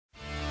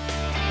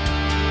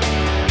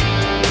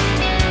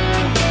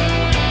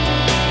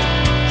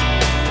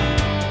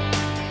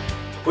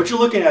What you're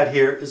looking at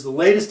here is the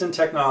latest in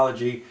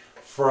technology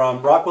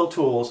from Rockwell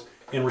Tools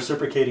in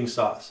reciprocating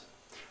saws.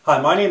 Hi,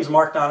 my name is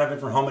Mark Donovan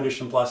from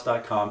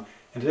HomeEditionPlus.com,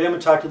 and today I'm going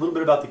to talk to you a little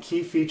bit about the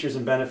key features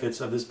and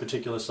benefits of this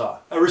particular saw.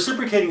 A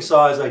reciprocating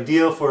saw is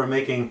ideal for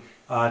making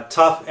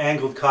tough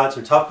angled cuts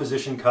or tough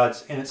position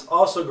cuts, and it's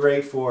also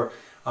great for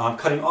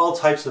cutting all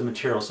types of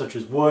materials such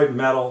as wood,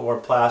 metal, or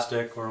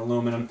plastic, or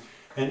aluminum,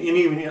 and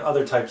even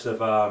other types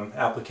of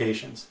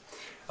applications.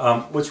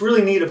 What's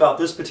really neat about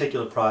this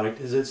particular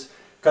product is it's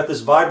got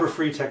this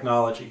vibra-free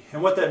technology,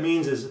 and what that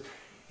means is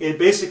it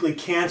basically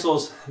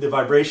cancels the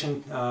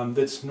vibration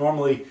that's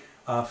normally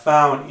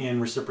found in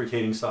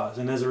reciprocating saws,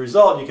 and as a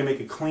result you can make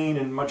a clean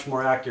and much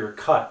more accurate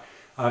cut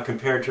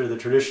compared to the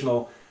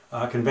traditional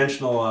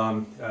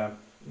conventional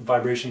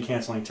vibration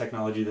canceling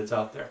technology that's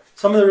out there.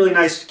 Some of the really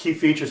nice key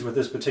features with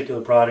this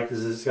particular product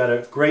is it's got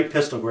a great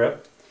pistol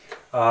grip.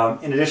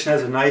 In addition, it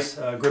has a nice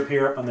grip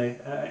here on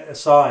the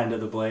saw end of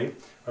the blade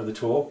or the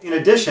tool. In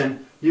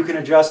addition, you can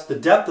adjust the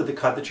depth of the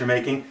cut that you're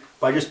making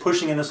by just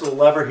pushing in this little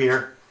lever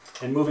here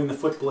and moving the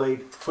foot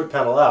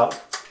pedal out.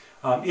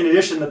 In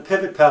addition, the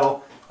pivot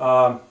pedal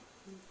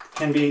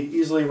can be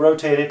easily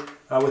rotated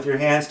with your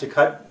hands to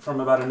cut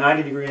from about a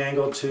 90-degree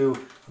angle to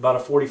about a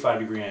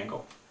 45-degree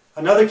angle.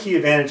 Another key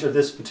advantage of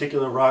this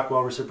particular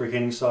Rockwell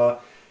reciprocating saw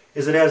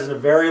is it has a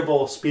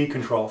variable speed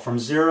control from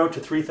 0 to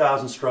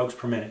 3,000 strokes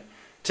per minute.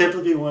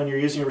 Typically, when you're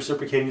using a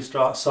reciprocating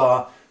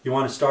saw, you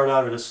want to start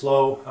out at a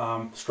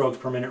slow strokes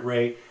per minute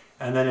rate,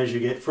 and then as you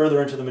get further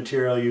into the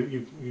material,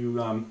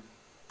 you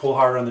pull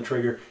harder on the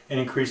trigger and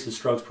increase the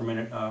strokes per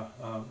minute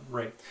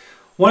rate.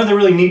 One of the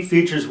really neat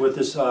features with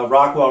this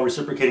Rockwell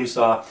reciprocating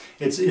saw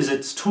is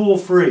it's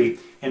tool-free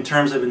in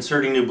terms of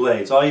inserting new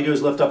blades. All you do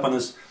is lift up on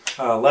this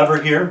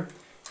lever here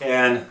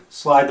and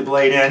slide the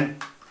blade in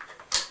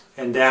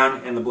and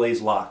down, and the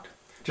blade's locked.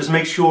 Just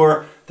make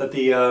sure that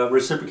the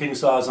reciprocating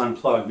saw is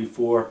unplugged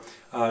before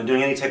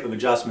doing any type of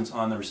adjustments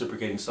on the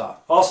reciprocating saw.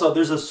 Also,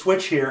 there's a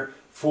switch here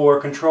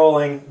for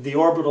controlling the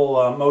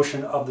orbital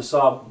motion of the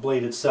saw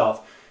blade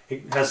itself.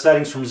 It has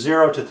settings from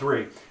 0 to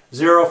 3.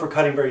 0 for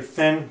cutting very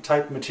thin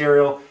type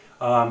material,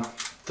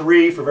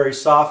 3 for very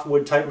soft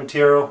wood type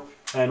material,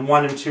 and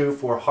 1 and 2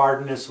 for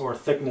hardness or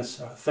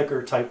thickness,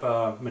 thicker type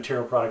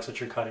material products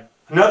that you're cutting.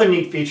 Another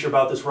neat feature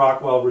about this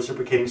Rockwell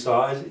reciprocating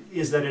saw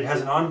is that it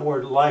has an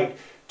onboard light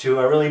to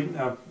really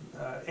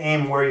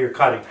aim where you're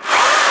cutting.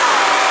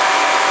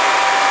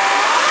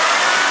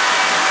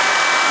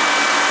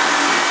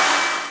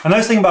 A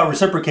nice thing about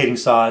reciprocating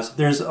saws,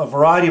 there's a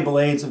variety of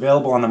blades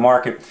available on the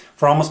market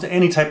for almost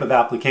any type of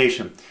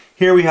application.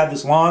 Here we have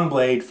this long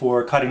blade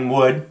for cutting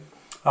wood.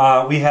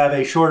 We have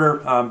a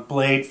shorter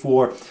blade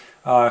for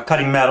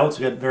cutting metal. It's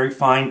got very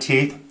fine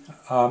teeth.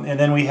 And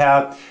then we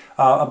have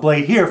a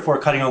blade here for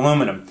cutting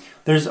aluminum.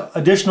 There's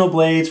additional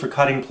blades for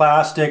cutting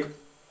plastic,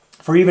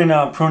 for even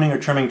pruning or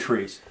trimming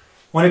trees.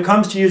 When it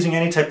comes to using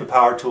any type of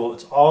power tool,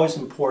 it's always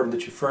important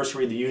that you first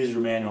read the user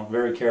manual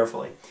very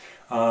carefully.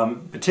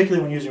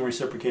 Particularly when using a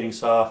reciprocating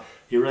saw,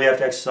 you really have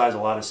to exercise a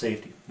lot of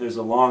safety. There's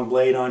a long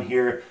blade on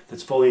here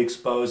that's fully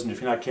exposed, and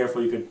if you're not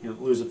careful, you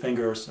could lose a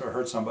finger or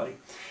hurt somebody.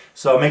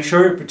 So make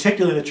sure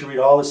particularly that you read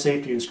all the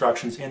safety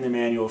instructions in the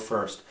manual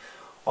first.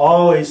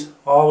 Always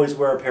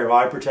wear a pair of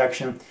eye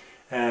protection,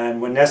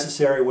 and when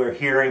necessary, wear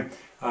hearing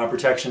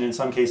protection, in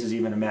some cases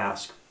even a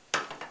mask.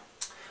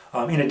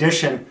 In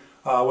addition,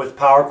 with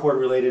power cord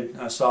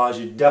related saws,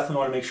 you definitely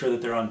want to make sure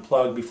that they're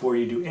unplugged before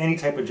you do any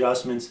type of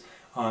adjustments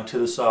to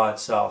the saw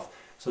itself,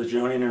 so that you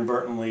don't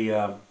inadvertently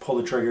pull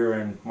the trigger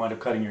and wind up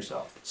cutting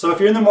yourself. So if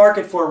you're in the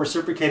market for a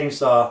reciprocating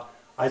saw,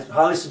 I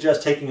highly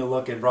suggest taking a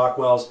look at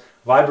Rockwell's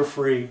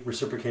vibra-free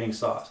reciprocating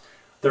saws.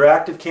 Their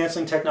active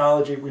canceling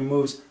technology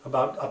removes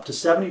about up to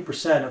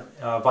 70%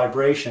 of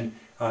vibration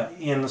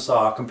in the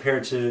saw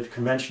compared to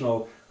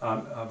conventional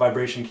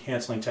vibration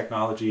canceling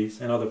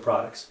technologies and other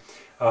products.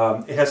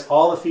 It has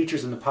all the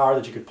features and the power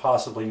that you could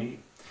possibly need.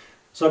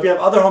 So if you have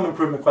other home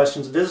improvement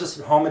questions, visit us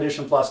at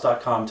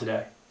HomeEditionPlus.com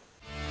today.